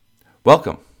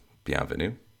Welcome,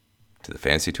 bienvenue, to the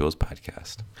Fantasy Tools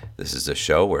Podcast. This is a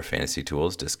show where Fantasy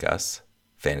Tools discuss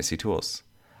fantasy tools.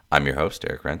 I'm your host,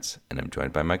 Eric Rentz, and I'm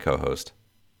joined by my co-host,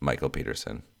 Michael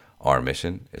Peterson. Our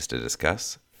mission is to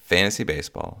discuss fantasy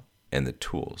baseball and the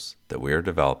tools that we are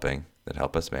developing that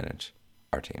help us manage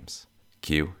our teams.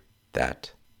 Cue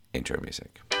that intro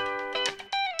music.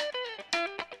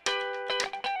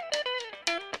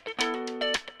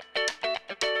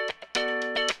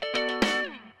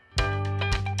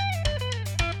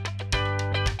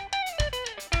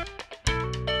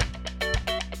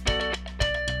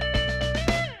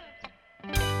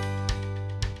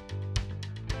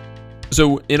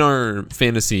 So in our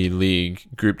fantasy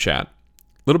league group chat, a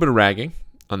little bit of ragging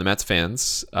on the Mets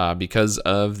fans because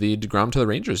of the DeGrom to the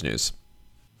Rangers news.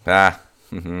 Well,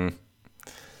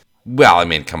 I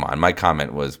mean, come on. My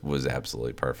comment was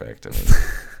absolutely perfect. I mean,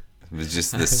 it was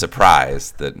just this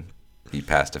surprise that he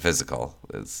passed a physical.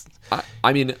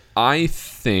 I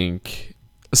think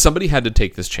somebody had to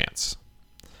take this chance.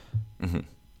 Mm-hmm.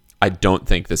 I don't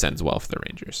think this ends well for the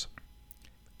Rangers.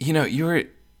 You know,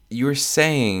 you were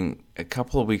saying a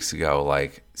couple of weeks ago,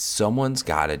 like, someone's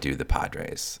got to do the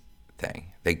Padres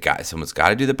thing. Someone's got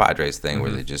to do the Padres thing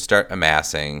where they just start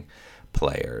amassing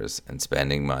players and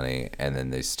spending money, and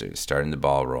then they starting the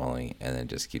ball rolling, and then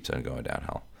just keeps on going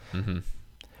downhill. Mm-hmm.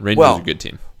 Rangers are a good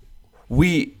team.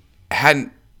 We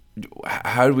hadn't.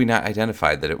 How did we not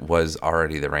identify that it was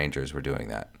already the Rangers were doing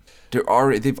that? They've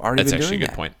already That's been doing that. That's actually a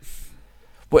good point.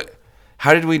 What?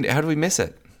 How did we miss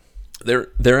it?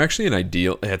 They're actually an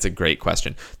ideal. That's a great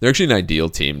question. They're actually an ideal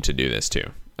team to do this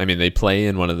too. I mean, they play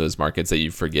in one of those markets that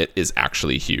you forget is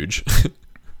actually huge.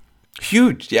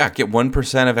 Huge, yeah. Get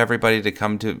 1% of everybody to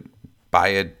come to buy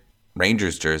a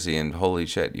Rangers jersey, and holy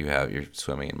shit, you're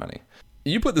swimming in money.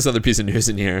 You put this other piece of news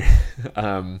in here.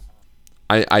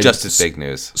 Just as big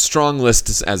news. Strong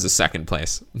list as a second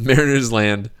place. Mariners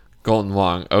land Colton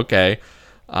Wong. Okay.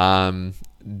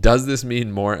 Does this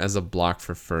mean more as a block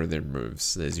for further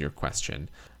moves? Is your question?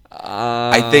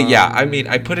 I think, yeah. I mean,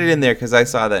 I put it in there because I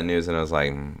saw that news and I was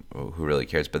like, who really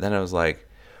cares? But then I was like,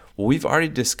 well, we've already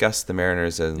discussed the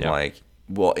Mariners and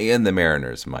and the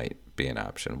Mariners might be an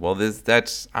option. Well,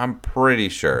 I'm pretty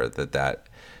sure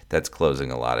that's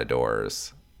closing a lot of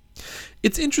doors.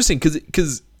 It's interesting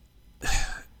because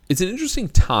it's an interesting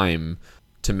time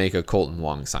to make a Colton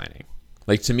Wong signing.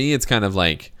 Like, to me, it's kind of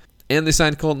like, and they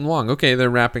signed Colton Wong. Okay, they're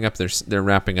wrapping up their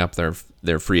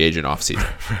free agent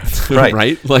offseason. Right.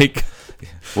 Right? Like,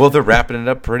 well, they're wrapping it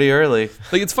up pretty early.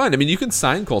 Like, it's fine. I mean, you can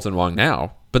sign Colton Wong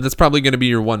now, but that's probably going to be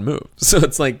your one move. So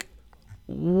it's like,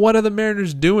 what are the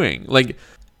Mariners doing? Like,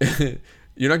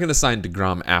 you're not going to sign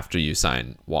DeGrom after you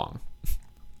sign Wong.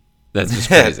 That's just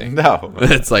crazy. No.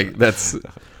 That's just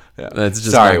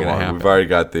sorry, not Wong. happen. We've already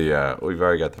got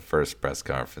the first press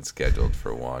conference scheduled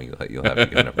for Wong. You'll have to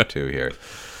get number 2 here.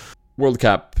 World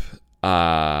Cup.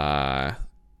 Sad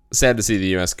to see the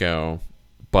U.S. go,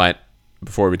 but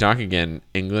before we talk again,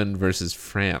 England versus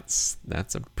France.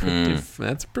 That's a pretty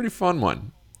fun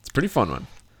one. It's a pretty fun one.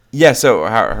 Yeah. So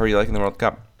how are you liking the World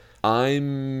Cup?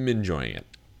 I'm enjoying it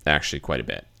actually quite a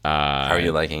bit. How are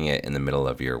you liking it in the middle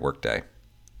of your workday?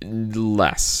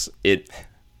 Less. You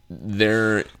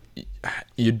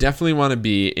definitely want to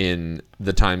be in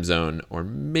the time zone, or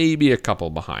maybe a couple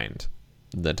behind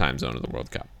the time zone of the World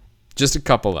Cup. Just a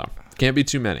couple though. Can't be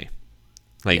too many.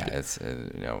 Like, yeah, it's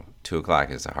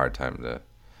 2:00 is a hard time to.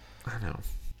 I know.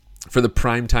 For the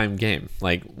primetime game,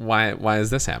 like, why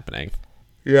is this happening?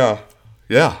 Yeah.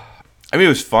 I mean, it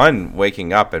was fun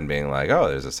waking up and being like, "Oh,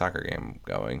 there's a soccer game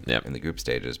going in the group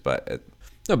stages," but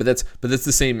that's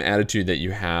the same attitude that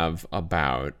you have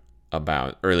about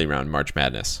early round March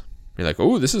Madness. You're like,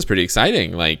 "Oh, this is pretty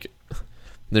exciting!" Like,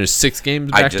 there's 6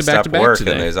 games back to back to back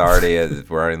today. And there's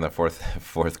we're already in the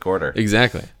fourth quarter.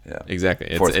 Exactly. Yeah.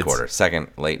 Exactly. Fourth quarter,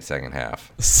 late second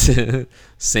half.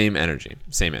 Same energy.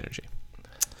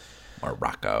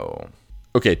 Morocco.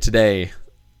 Okay, today,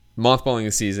 mothballing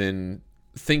the season,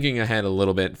 thinking ahead a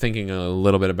little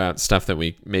bit about stuff that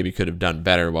we maybe could have done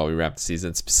better while we wrapped the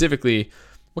season. Specifically,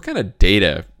 what kind of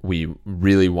data we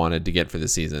really wanted to get for the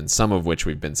season, some of which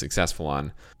we've been successful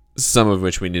on, some of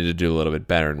which we need to do a little bit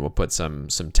better, and we'll put some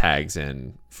tags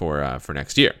in for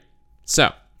next year.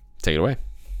 So, take it away.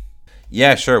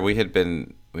 Yeah, sure. We'd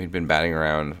been batting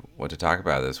around what to talk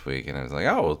about this week, and I was like,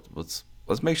 oh, let's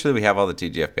make sure that we have all the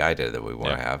TGFBI data that we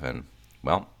want to have. And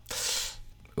well,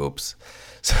 oops.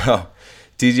 So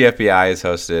TGFBI is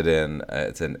hosted in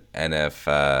it's an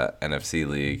NFC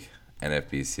league,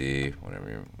 NFBC,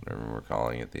 whatever we're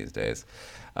calling it these days,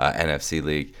 NFC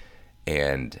league,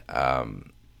 and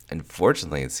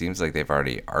unfortunately, it seems like they've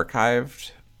already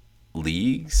archived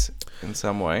leagues in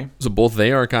some way. So both they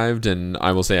archived, and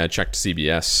I will say I checked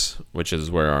CBS, which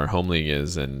is where our home league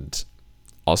is, and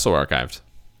also archived.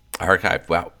 Archived.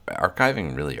 Wow,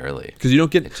 archiving really early. Because you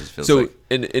don't get... It just feels so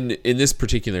like... in this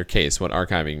particular case, what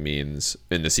archiving means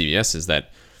in the CBS is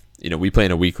that, we play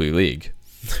in a weekly league.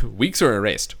 Weeks are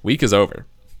erased. Week is over.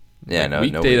 Yeah, no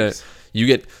data weeks. You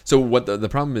get... So what the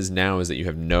problem is now is that you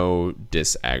have no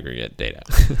disaggregate data.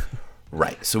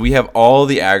 Right. So we have all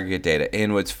the aggregate data,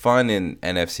 and what's fun in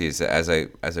NFC is that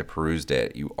as I perused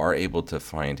it, you are able to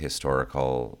find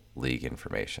historical league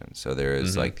information. So there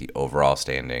is like the overall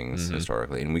standings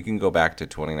historically, and we can go back to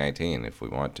 2019 if we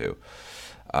want to,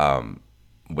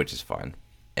 which is fun.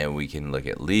 And we can look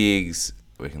at leagues,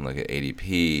 we can look at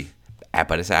ADP,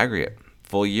 but it's aggregate,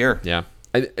 full year. Yeah,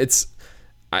 an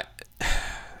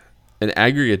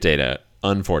aggregate data,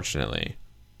 unfortunately,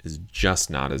 is just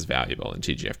not as valuable in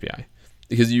TGFBI.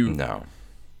 Because no,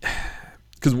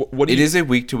 because what it is a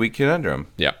week to week conundrum.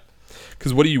 Yeah,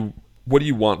 because what do you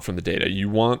want from the data? We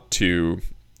want to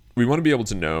be able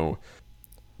to know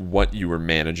what you were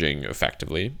managing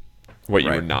effectively, what you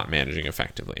were not managing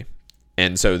effectively.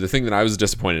 And so the thing that I was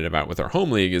disappointed about with our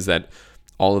home league is that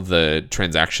all of the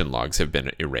transaction logs have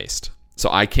been erased. So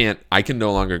I can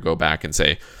no longer go back and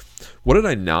say, what did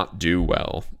I not do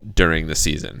well during the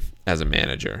season as a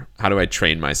manager? How do I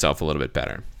train myself a little bit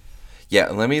better? Yeah,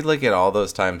 let me look at all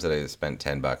those times that I spent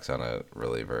 $10 on a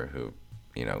reliever who,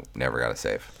 never got a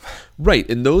save. Right,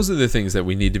 and those are the things that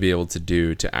we need to be able to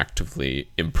do to actively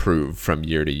improve from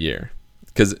year to year.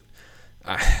 Because,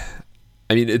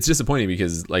 it's disappointing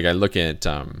because, like, I look at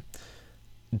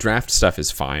draft stuff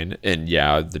is fine, and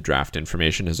yeah, the draft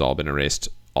information has all been erased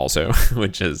also,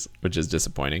 which is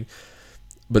disappointing.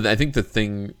 But I think the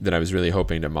thing that I was really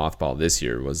hoping to mothball this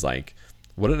year was like,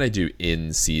 what did I do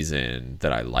in season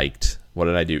that I liked? What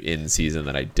did I do in season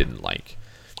that I didn't like?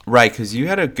 Right, because you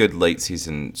had a good late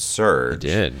season surge. I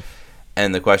did.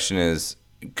 And the question is,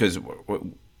 because what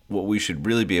we should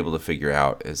really be able to figure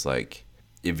out is like,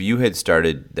 if you had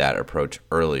started that approach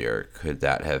earlier, could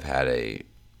that have had a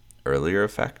earlier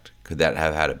effect? Could that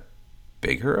have had a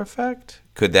bigger effect?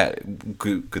 Could that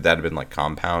have been like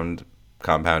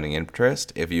compounding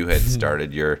interest if you had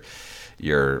started your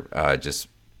just,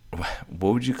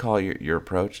 what would you call your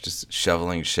approach? Just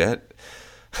shoveling shit?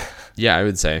 Yeah, I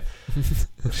would say.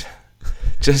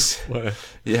 Just,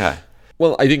 yeah.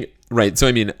 Well, I think, right. So,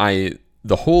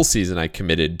 the whole season I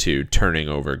committed to turning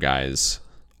over guys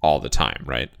all the time,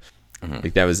 right? Mm-hmm.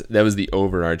 Like that was the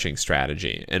overarching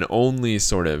strategy. And only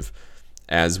sort of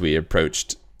as we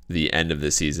approached the end of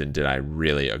the season did I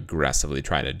really aggressively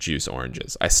try to juice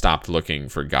oranges. I stopped looking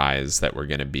for guys that were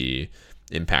going to be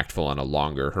impactful on a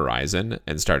longer horizon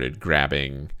and started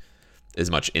grabbing as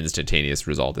much instantaneous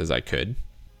result as I could.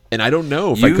 And I don't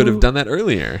know if I could have done that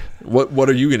earlier. What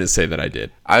are you going to say that I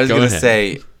did? I was going to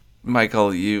say,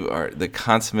 Michael, you are the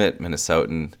consummate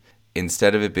Minnesotan.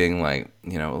 Instead of it being like,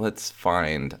 let's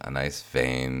find a nice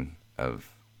vein of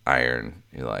iron,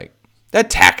 you're like, that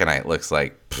taconite looks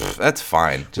like, that's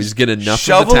fine. Just get enough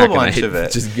shovel of the taconite. A bunch of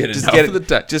it. Just get enough of the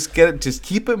taconite. Just get it. Just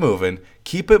keep it moving.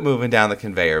 Keep it moving down the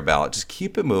conveyor belt. Just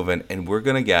keep it moving, and we're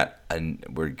gonna get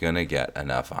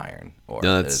enough iron, or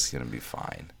it's gonna be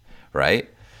fine, right?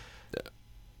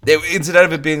 Instead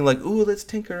of it being like, ooh, let's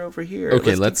tinker over here.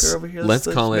 Okay, let's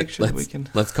call it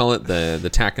let's call it the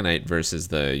taconite versus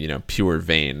the pure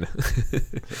vein,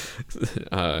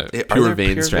 pure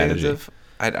vein strategy.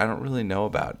 I don't really know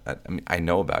about. I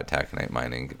know about taconite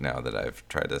mining now that I've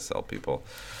tried to sell people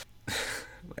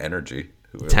energy.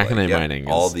 Taconite mining,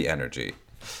 all the energy.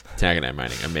 Taconite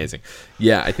mining, amazing.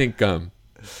 Yeah, I think no.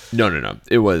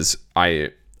 It was I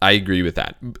agree with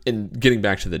that. And getting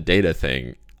back to the data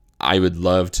thing, I would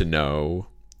love to know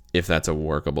if that's a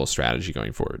workable strategy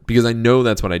going forward, because I know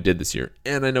that's what I did this year,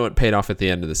 and I know it paid off at the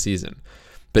end of the season.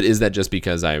 But is that just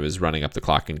because I was running up the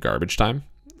clock in garbage time,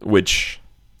 which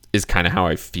is kind of how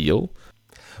I feel?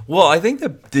 Well, I think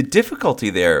the difficulty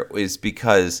there is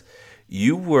because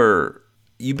you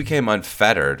became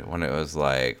unfettered when it was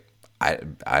like, I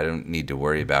don't need to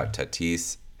worry about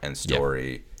Tatis and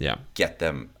Story. Yeah. Get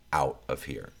them out of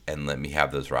here and let me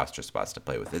have those roster spots to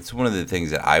play with. It's one of the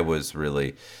things that I was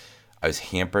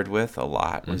hampered with a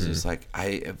lot. Was just like,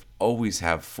 I have always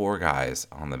have 4 guys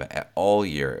on the bench all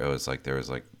year. It was like there was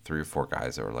like 3 or 4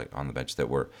 guys that were like on the bench that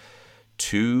were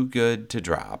too good to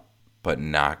drop, but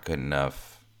not good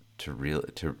enough to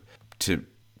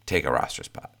take a roster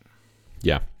spot.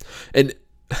 Yeah, and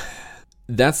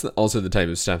that's also the type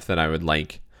of stuff that I would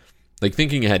like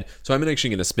thinking ahead. So I'm actually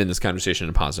going to spin this conversation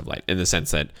in a positive light, in the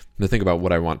sense that I'm going to think about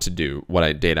what I want to do,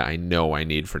 data I know I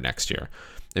need for next year.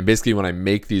 And basically when I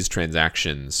make these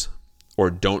transactions, or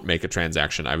don't make a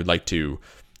transaction, I would like to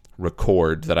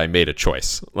record that I made a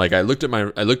choice. Like I looked at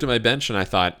my bench and I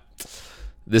thought,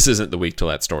 this isn't the week to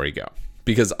let Story go,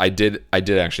 because I did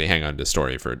actually hang on to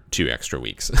Story for 2 extra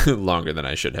weeks longer than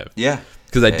I should have. Yeah,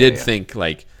 because I did think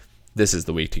like, this is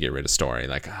the week to get rid of Story.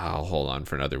 Like, I'll hold on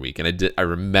for another week, and I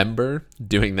remember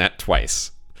doing that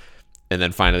twice, and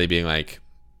then finally being like,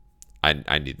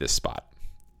 I need this spot,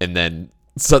 and then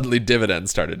suddenly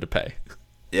dividends started to pay.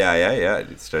 Yeah.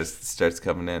 It starts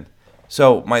coming in.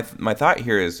 So my thought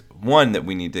here is, one, that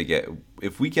we need to get,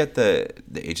 if we get the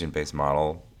agent-based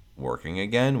model working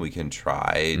again, we can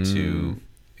try to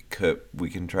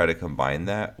combine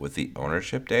that with the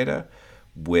ownership data,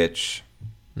 which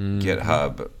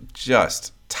GitHub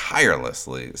just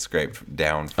tirelessly scraped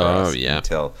down for us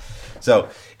until. So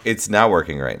it's now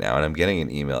working right now, and I'm getting an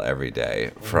email every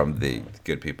day from the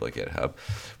good people at GitHub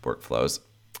Workflows.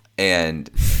 And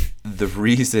the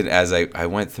reason, as I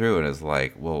went through and was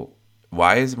like, well,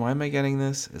 why am I getting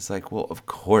this? It's like, well, of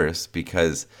course,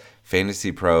 because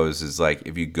Fantasy Pros is like,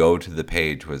 if you go to the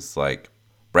page was like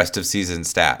rest of season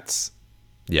stats.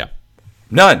 Yeah.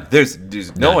 None.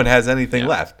 There's no one has anything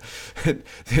left.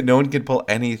 No one can pull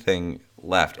anything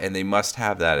left, and they must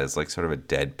have that as like sort of a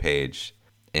dead page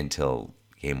until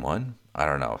game 1. I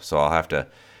don't know. So I'll have to.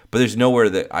 But there's nowhere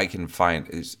that I can find.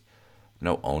 There's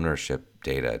no ownership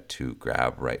data to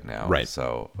grab right now. Right.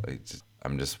 So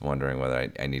I'm just wondering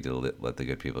whether I need to let the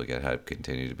good people get help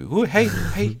continue to be. Ooh, hey,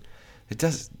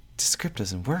 the script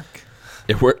doesn't work.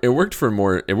 It worked for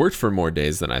more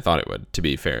days than I thought it would, to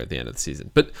be fair, at the end of the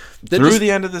season. But through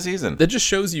the end of the season. That just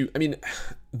shows you, I mean,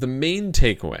 the main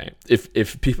takeaway,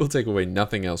 if people take away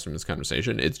nothing else from this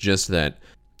conversation, it's just that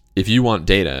if you want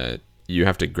data, you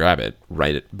have to grab it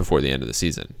before the end of the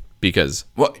season. Because,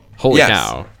 holy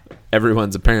cow,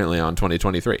 everyone's apparently on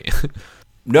 2023.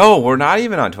 No, we're not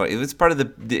even on 20. It's part of the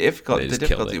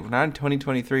difficulty. We're not in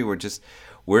 2023.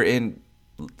 We're in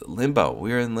limbo.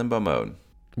 We're in limbo mode.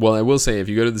 Well, I will say, if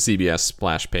you go to the CBS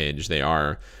splash page, they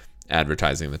are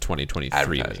advertising the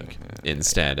 2023 league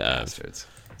instead of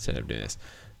doing this.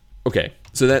 Okay,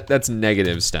 so that's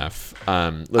negative stuff.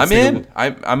 I'm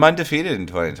undefeated in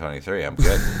 2023. I'm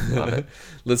good. Love it.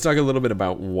 Let's talk a little bit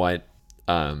about what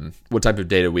type of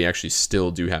data we actually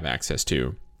still do have access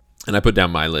to. And I put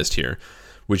down my list here,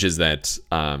 which is that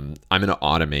I'm going to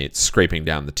automate scraping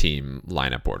down the team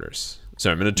lineup orders.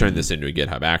 So I'm going to turn this into a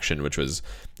GitHub action, it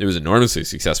was enormously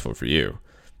successful for you.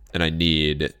 And I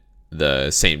need the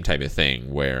same type of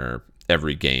thing where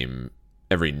every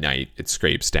night it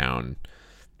scrapes down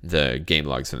the game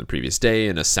logs from the previous day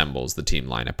and assembles the team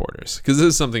lineup orders. Because this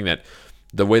is something that,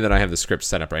 the way that I have the script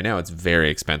set up right now, it's very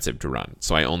expensive to run.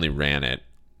 So I only ran it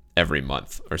every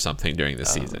month or something during the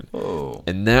season.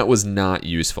 And that was not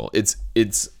useful. It's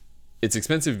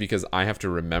expensive because I had to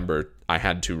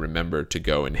remember to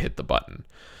go and hit the button.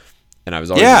 And I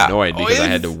was always annoyed because I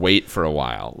had to wait for a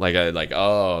while.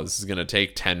 This is going to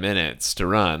take 10 minutes to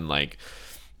run.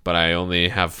 But I only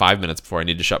have 5 minutes before I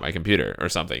need to shut my computer or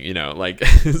something,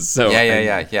 so.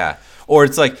 Yeah. Or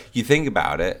it's like, you think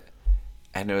about it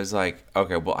and it was like,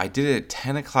 okay, well, I did it at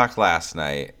 10 o'clock last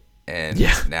night and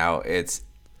now it's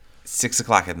 6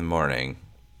 o'clock in the morning.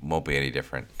 Won't be any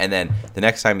different. And then the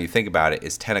next time you think about it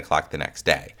is 10 o'clock the next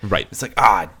day. Right. It's like,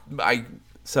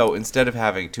 so instead of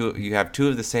having two, you have two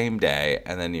of the same day,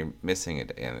 and then you're missing a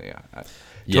day. I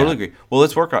totally agree. Well,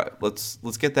 let's work on it.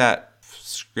 Let's get that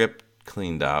script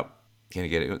cleaned up. Can you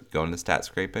get it going to stat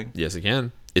scraping? Yes, it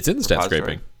can. It's in the stat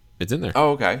scraping. It's in there.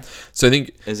 Oh, okay. So I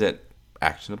think, is it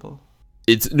actionable?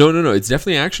 It's no. It's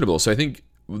definitely actionable. So I think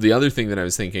the other thing that I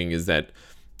was thinking is that,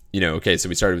 okay, so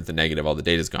we started with the negative, all the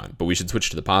data's gone, but we should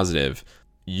switch to the positive.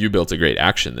 You built a great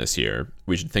action this year.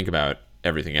 We should think about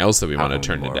everything else that we want to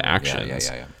turn into actions.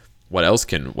 Yeah. What else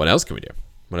can we do?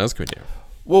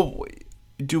 Well,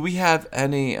 do we have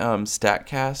any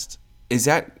StatCast? Is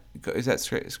that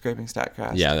scraping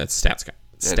StatCast? Yeah, that's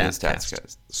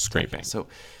StatCast scraping. So,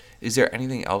 is there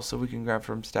anything else that we can grab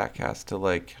from StatCast to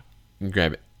like? You can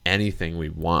grab anything we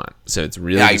want. So it's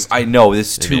really I know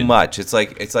this is too much. It's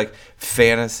like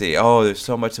fantasy. Oh, there's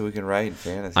so much that we can write in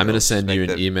fantasy. I'm going to send you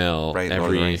an email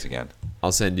again.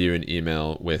 I'll send you an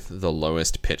email with the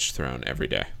lowest pitch thrown every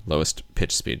day. Lowest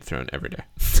pitch speed thrown every day.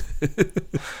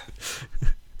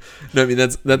 No, I mean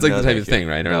that's like the type of thing,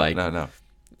 right? Or no.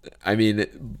 I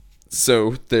mean,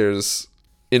 so there's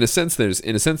in a sense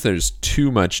there's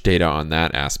too much data on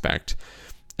that aspect.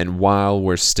 And while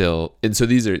we're still, and so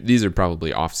these are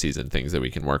probably off-season things that we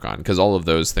can work on, because all of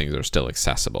those things are still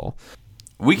accessible.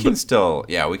 We can still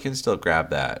grab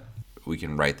that. We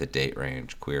can write the date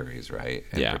range queries, right?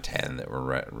 And pretend that we're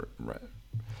right.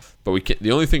 But we can.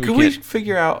 The only thing we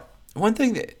figure out One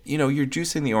thing that you're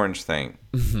juicing the orange thing,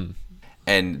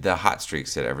 and the hot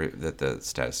streaks that the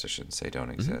statisticians say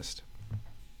don't exist.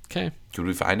 Okay. Could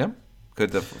we find them?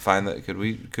 Could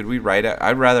we write it?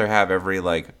 I'd rather have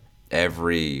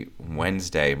every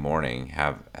Wednesday morning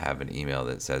have an email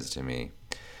that says to me,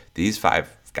 these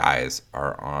 5 guys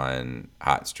are on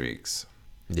hot streaks.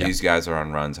 Yeah. These guys are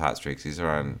on runs, hot streaks. These are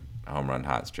on home run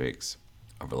hot streaks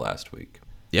over the last week.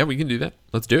 Yeah, we can do that.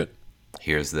 Let's do it.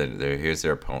 Here's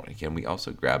their opponent. Can we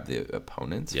also grab the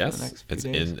opponents? Yes, for the next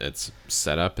few days? It's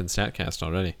set up in Statcast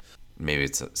already. Maybe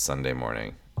it's a Sunday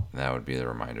morning. That would be the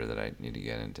reminder that I need to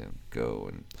get into go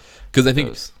and. Because I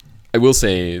think I will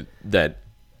say that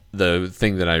the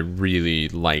thing that I really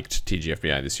liked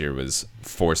TGFBI this year was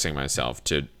forcing myself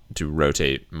to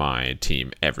rotate my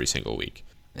team every single week.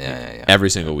 Yeah. Every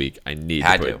single week, I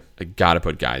got to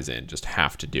put guys in. Just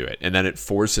have to do it, and then it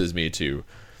forces me to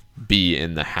be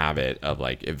in the habit of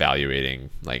like evaluating,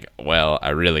 like, well, I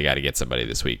really got to get somebody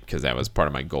this week because that was part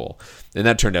of my goal, and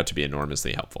that turned out to be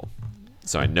enormously helpful.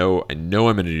 So I know I'm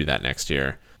going to do that next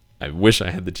year. I wish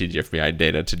I had the TGFBI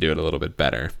data to do it a little bit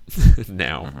better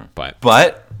now, but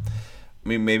I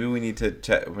mean, maybe we need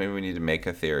to make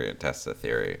a theory and test a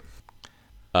theory.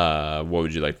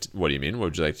 What do you mean? What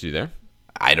would you like to do there?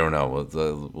 I don't know.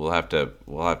 We'll have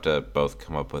to both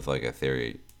come up with like a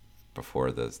theory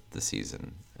before the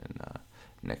season and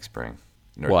next spring.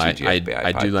 Well, I do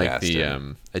like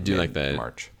the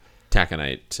March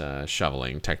taconite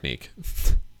shoveling technique.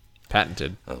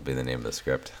 Patented. That'll be the name of the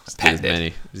script. As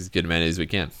good many as we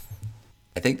can.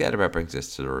 I think that about brings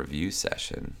us to the review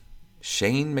session.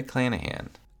 Shane McClanahan,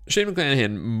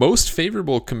 most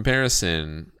favorable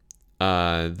comparison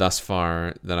thus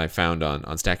far that I found on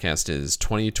StatCast is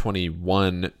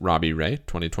 2021 Robbie Ray,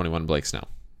 2021 Blake Snell.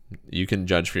 You can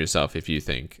judge for yourself if you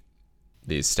think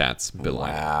these stats belong.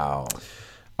 Wow.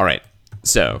 All right.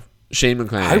 So, Shane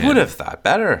McClanahan. I would have thought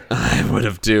better. I would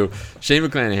have too. Shane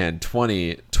McClanahan,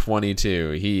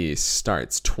 2022. He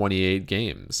starts 28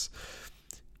 games.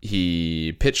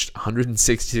 He pitched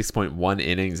 166.1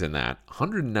 innings in that,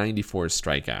 194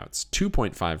 strikeouts,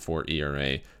 2.54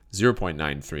 ERA,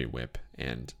 0.93 WHIP,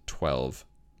 and 12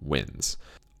 wins.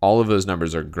 All of those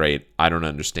numbers are great. I don't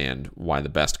understand why the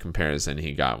best comparison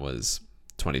he got was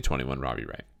 2021 Robbie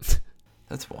Ray.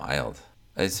 That's wild.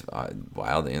 It's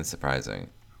wild and surprising.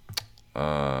 You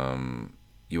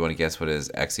want to guess what his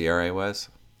xERA was?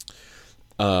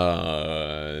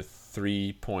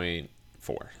 3.4.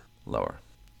 Lower.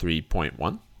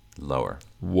 3.1. Lower.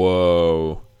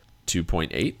 Whoa.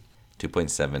 2.8.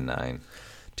 2.79.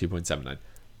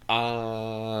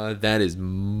 2.79. That is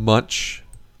much,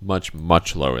 much,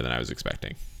 much lower than I was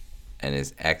expecting. And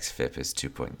his xFIP is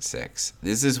 2.6.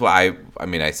 This is why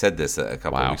I said this a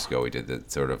couple of weeks ago. We did the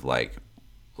sort of like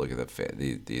look at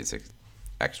these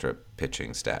extra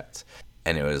pitching stats,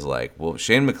 and it was like, well,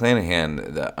 Shane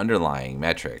McClanahan, the underlying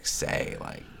metrics say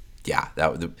like, yeah,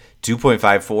 that the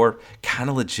 2.54 kind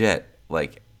of legit.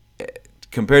 Like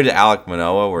compared to Alek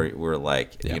Manoah, where we're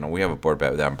like, we have a board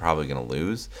bet that I'm probably going to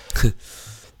lose.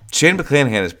 Shane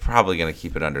McClanahan is probably going to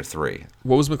keep it under 3.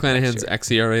 What was McClanahan's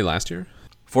xERA last year?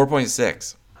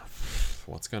 4.6.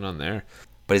 What's going on there?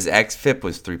 But his xFIP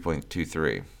was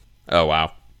 3.23. Oh,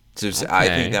 wow. So okay. I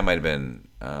think that might have been.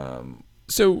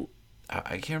 So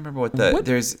I can't remember what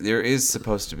there's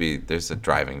a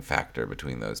driving factor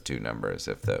between those two numbers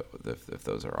if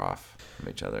those are off from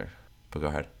each other. But go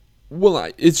ahead.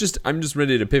 Well, I'm just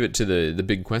ready to pivot to the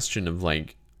big question of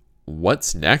like,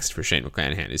 what's next for Shane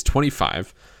McClanahan? He's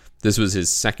 25. This was his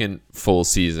second full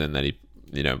season that he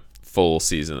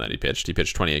pitched. He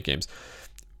pitched 28 games.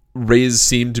 Rays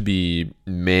seemed to be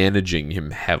managing him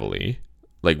heavily,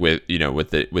 like with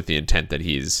the intent that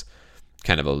he's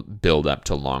kind of a build up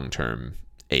to long-term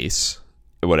ace,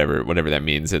 whatever that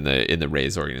means in the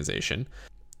Rays organization.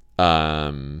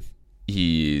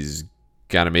 He's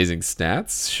got amazing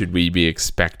stats. Should we be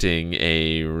expecting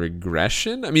a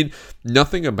regression? I mean,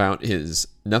 nothing about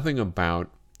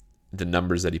the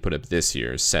numbers that he put up this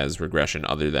year says regression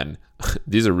other than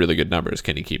these are really good numbers.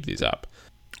 Can he keep these up?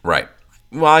 Right.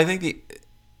 Well, I think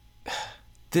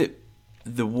the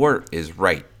wart is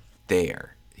right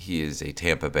there. He is a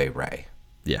Tampa Bay Ray.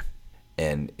 Yeah.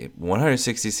 And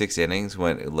 166 innings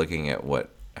when looking at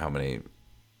how many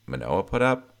Manoah put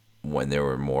up when there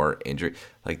were more injury.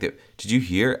 Did you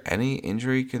hear any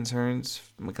injury concerns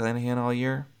from McClanahan all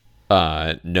year?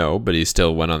 No, but he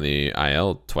still went on the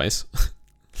IL twice.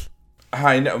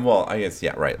 I know. Well, I guess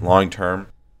right. Long term.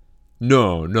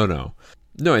 No.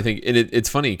 I think it's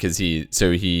funny because he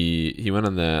went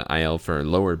on the IL for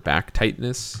lower back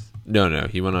tightness. No,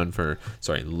 he went on for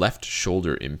left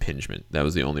shoulder impingement. That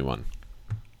was the only one.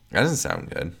 That doesn't sound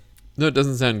good. No, it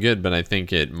doesn't sound good, but I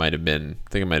think it might have been. I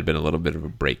think it might have been a little bit of a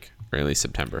break early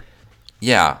September.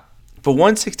 Yeah, but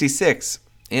 166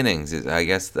 innings is, I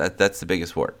guess that's the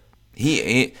biggest wart.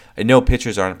 I know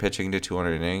pitchers aren't pitching to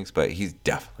 200 innings, but he's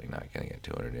definitely not going to get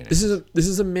 200 innings. This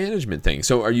is a management thing.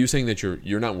 So are you saying that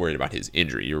you're not worried about his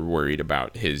injury? You're worried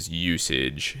about his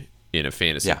usage in a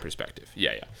fantasy perspective.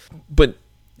 Yeah. But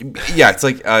yeah, it's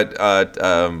like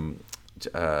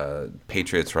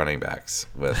Patriots running backs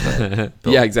with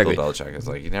Bill, yeah, exactly. Bill Belichick. It's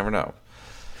like you never know.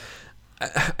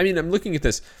 I mean, I'm looking at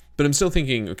this, but I'm still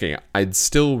thinking, okay, I'd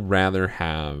still rather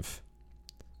have.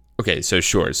 Okay, so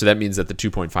sure. So that means that the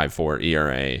 2.54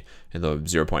 ERA and the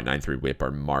 0.93 WHIP are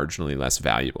marginally less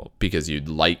valuable because you'd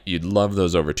love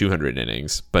those over 200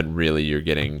 innings, but really you're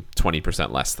getting 20%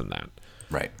 less than that.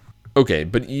 Right. Okay,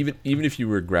 but even if you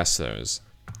regress those,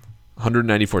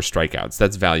 194 strikeouts,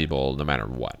 that's valuable no matter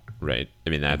what, right? I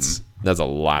mean, that's a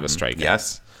lot of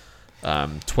strikeouts.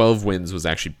 Yes. 12 wins was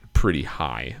actually pretty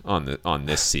high on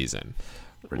this season,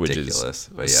 Ridiculous,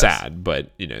 which but is yes. sad,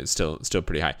 but still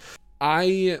pretty high.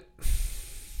 I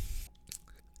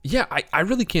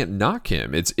really can't knock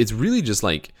him. It's really just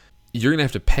like you're gonna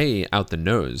have to pay out the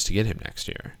nose to get him next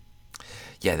year.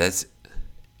 Yeah,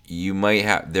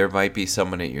 there might be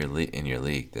someone in your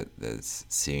league that's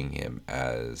seeing him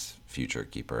as future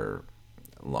keeper,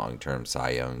 long-term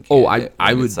Cy Young candidate.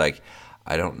 I would. It's like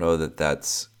I don't know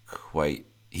that's quite.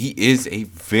 He is a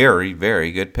very,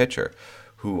 very good pitcher,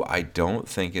 who I don't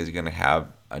think is going to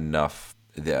have enough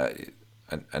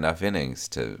innings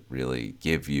to really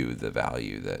give you the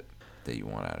value that you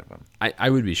want out of him. I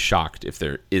would be shocked if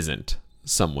there isn't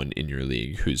someone in your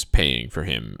league who's paying for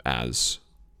him as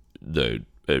the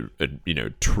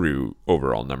true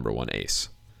overall number one ace.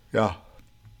 Yeah.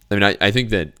 I mean, I think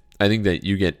that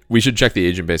we should check the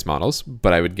agent-based models,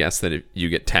 but I would guess that if you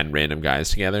get 10 random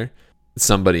guys together,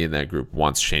 somebody in that group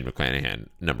wants Shane McClanahan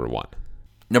number one.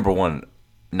 Number one,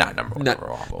 not number one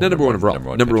overall. Not number one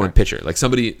overall. Number one pitcher. Like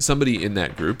somebody in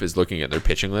that group is looking at their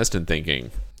pitching list and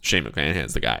thinking Shane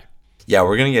McClanahan's the guy. Yeah,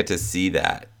 we're gonna get to see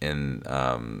that in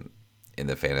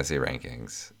the fantasy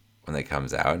rankings when it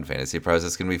comes out in Fantasy Pros.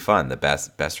 It's gonna be fun. The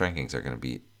best rankings are gonna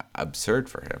be absurd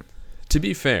for him. To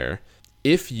be fair,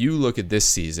 if you look at this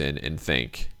season and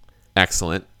think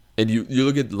excellent, and you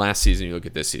look at last season, you look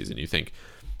at this season, you think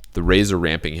the Rays are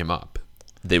ramping him up.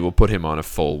 They will put him on a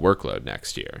full workload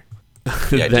next year.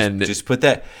 Yeah, then just put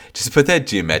that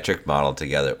geometric model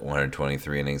together.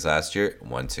 123 innings last year,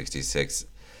 166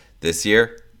 this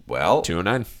year. Well,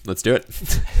 209. Let's do it.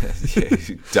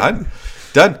 Done.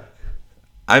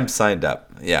 I'm signed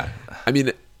up. Yeah. I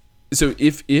mean, so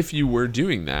if you were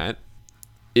doing that,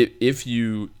 if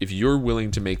you're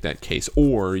willing to make that case,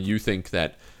 or you think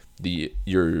that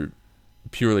you're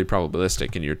purely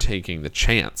probabilistic and you're taking the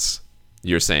chance,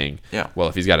 you're saying, well,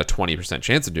 if he's got a 20%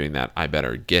 chance of doing that, I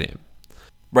better get him.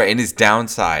 Right, and his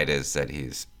downside is that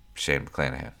he's Shane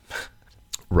McClanahan.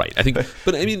 Right. I think,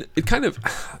 but I mean, it kind of,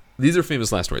 these are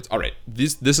famous last words. All right,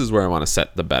 this is where I want to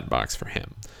set the bet box for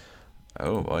him.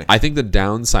 Oh boy. I think the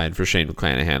downside for Shane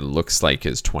McClanahan looks like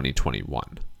his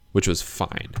 2021, which was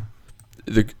fine.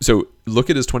 So look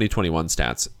at his 2021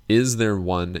 stats. Is there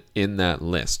one in that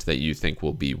list that you think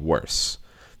will be worse?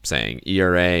 I'm saying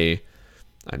ERA.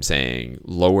 I'm saying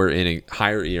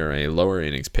higher ERA, lower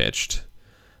innings pitched,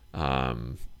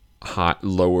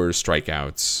 lower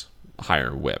strikeouts,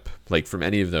 higher WHIP. Like from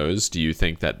any of those, do you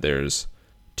think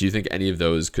any of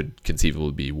those could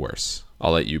conceivably be worse?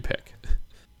 I'll let you pick.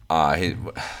 I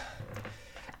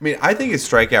think his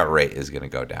strikeout rate is going to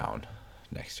go down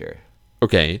next year.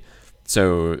 Okay.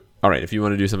 So, all right, if you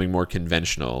want to do something more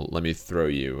conventional, let me throw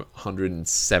you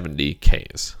 170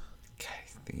 Ks. Okay, I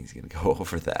think he's going to go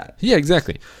over that. Yeah,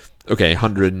 exactly. Okay,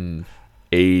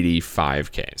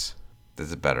 185 Ks.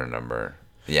 That's a better number.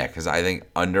 Yeah, because I think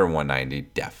under 190,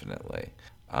 definitely.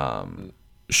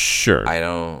 Sure.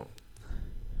 I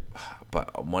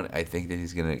think that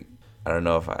he's going to, I don't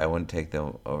know if I wouldn't take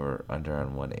the under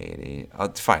on 180.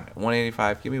 It's fine.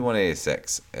 185, give me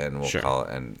 186, and we'll call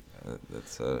it, and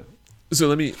that's a... So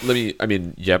let me. I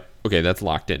mean, yep. Okay, that's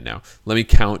locked in now. Let me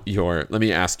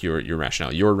ask your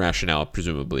rationale. Your rationale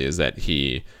presumably is that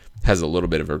he has a little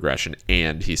bit of regression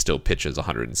and he still pitches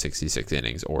 166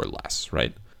 innings or less,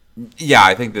 right? Yeah,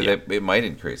 I think that it might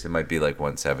increase. It might be like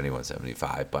 170,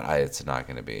 175, but it's not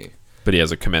going to be. But he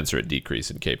has a commensurate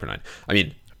decrease in K per 9. I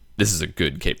mean, this is a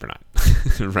good K per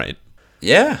 9, right?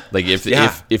 Yeah. Like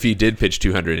if he did pitch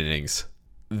 200 innings,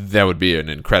 that would be an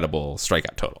incredible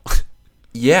strikeout total.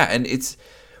 Yeah, and it's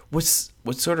what's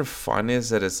sort of fun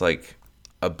is that it's like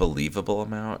a believable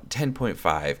amount.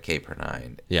 10.5 K per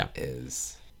 9 Yeah.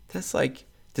 that's like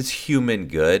That's human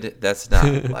good. That's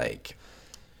not like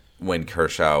when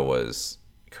Kershaw was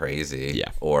crazy,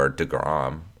 Yeah. or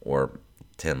DeGrom or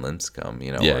Tim Lincecum.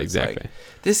 You know, Yeah, where it's exactly. like,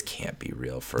 this can't be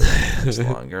real for much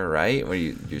longer, right? Where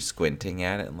you're squinting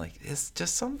at it and like, it's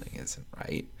just something isn't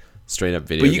right. Straight up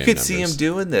video. But you game could numbers. see him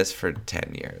doing this for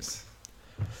 10 years.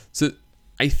 So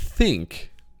I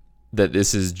think that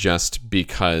this is just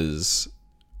because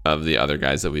of the other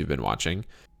guys that we've been watching.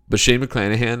 But Shane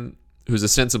McClanahan, who's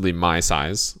ostensibly my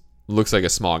size, looks like a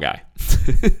small guy.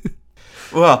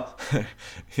 Well,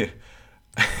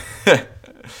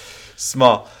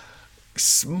 small,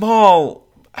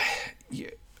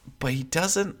 but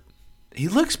he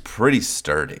looks pretty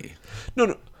sturdy.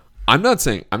 No, I'm not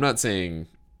saying,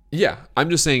 yeah, I'm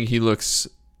just saying he looks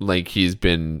like he's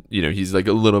been, he's like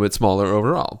a little bit smaller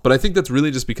overall. But I think that's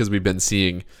really just because we've been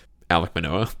seeing Alek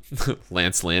Manoah,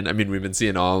 Lance Lynn. I mean, we've been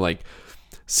seeing all like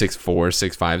 6'4",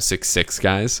 6'5", 6'6"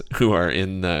 guys who are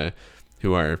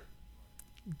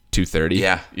 230.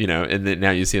 Yeah. And then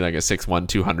now you see like a 6'1",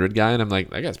 200 guy, and I'm like,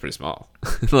 that guy's pretty small.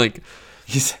 Like,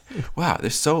 Wow,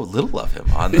 there's so little of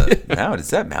him on the mound.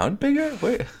 Is that mound bigger?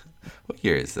 What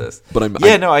year is this? But I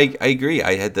agree.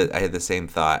 I had the same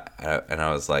thought, and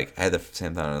I was like, I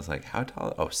was like, how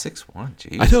tall? Oh, 6'1".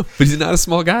 Jeez. I know, but he's not a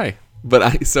small guy. But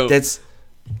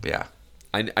yeah.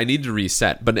 I need to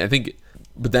reset, but I think,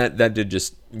 that did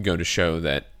just go to show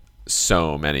that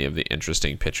so many of the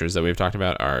interesting pitchers that we've talked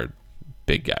about are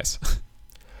big guys.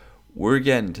 We're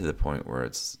getting to the point where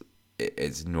it's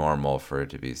normal for it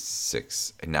to be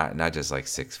not just like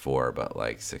 6'4", but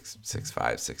like 6'5",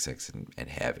 6'6", and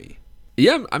heavy.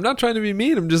 Yeah, I'm not trying to be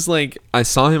mean. I'm just like, I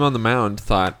saw him on the mound,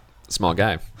 thought small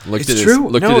guy. Looked at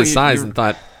his size and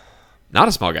thought, not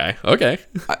a small guy. Okay.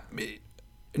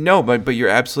 No, but you're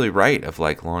absolutely right. Of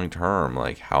like long term,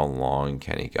 like how long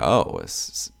can he go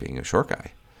as being a short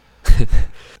guy?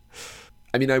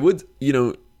 I mean, I would,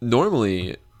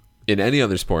 normally in any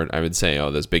other sport, I would say,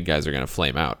 oh, those big guys are going to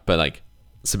flame out. But like,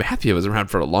 Sabathia was around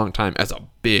for a long time as a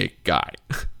big guy.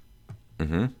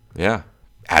 Mm-hmm. Yeah.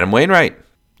 Adam Wainwright,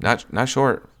 not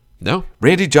short. No.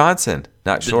 Randy Johnson,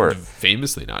 not short.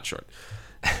 Famously not short.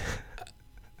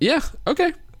 Yeah.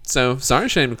 Okay. So sorry,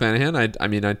 Shane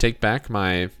McClanahan. I take back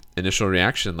my initial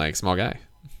reaction, like small guy.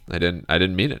 I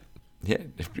didn't mean it. Yeah,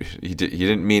 you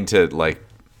didn't mean to like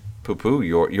poo-poo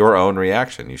your own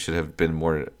reaction. You should have been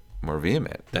more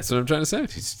vehement. That's what I'm trying to say.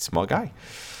 He's a small guy.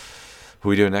 Who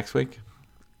are we doing next week?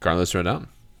 Carlos Rodon.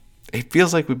 It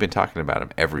feels like we've been talking about him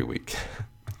every week.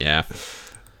 Yeah.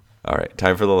 All right,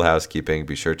 time for a little housekeeping.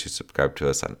 Be sure to subscribe to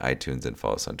us on iTunes and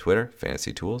follow us on Twitter,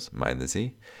 Fantasy Tools, Mind the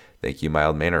Z. Thank you,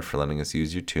 Mild Manner, for letting us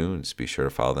use your tunes. Be sure to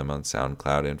follow them on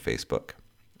SoundCloud and Facebook.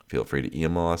 Feel free to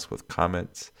email us with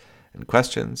comments and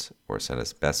questions, or send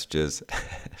us messages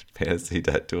at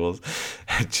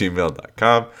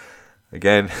fantasy.tools@gmail.com.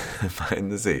 Again,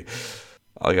 Mind the Z.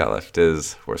 All I got left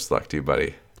is worst luck to you,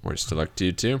 buddy. Worst of luck to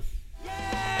you, too.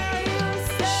 Yeah!